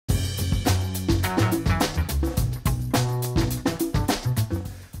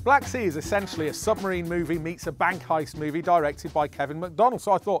Black Sea is essentially a submarine movie meets a bank heist movie directed by Kevin Macdonald.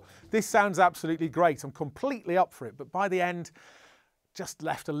 So I thought, this sounds absolutely great. I'm completely up for it. But by the end, just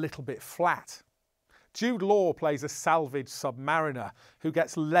left a little bit flat. Jude Law plays a salvage submariner who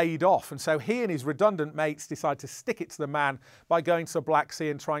gets laid off, and so he and his redundant mates decide to stick it to the man by going to the Black Sea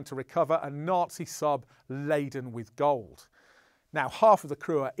and trying to recover a Nazi sub laden with gold. Now, half of the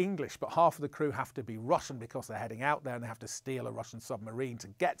crew are English, but half of the crew have to be Russian because they're heading out there and they have to steal a Russian submarine to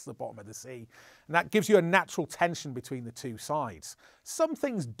get to the bottom of the sea. And that gives you a natural tension between the two sides. Some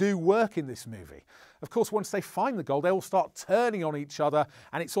things do work in this movie. Of course, once they find the gold, they all start turning on each other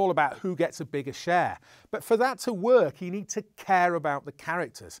and it's all about who gets a bigger share. But for that to work, you need to care about the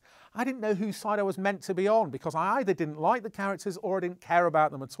characters. I didn't know whose side I was meant to be on because I either didn't like the characters or I didn't care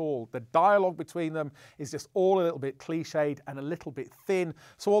about them at all. The dialogue between them is just all a little bit cliched and a little bit thin.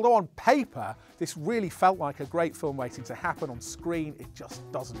 So although on paper, this really felt like a great film waiting to happen, on screen, it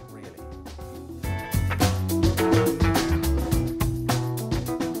just doesn't really.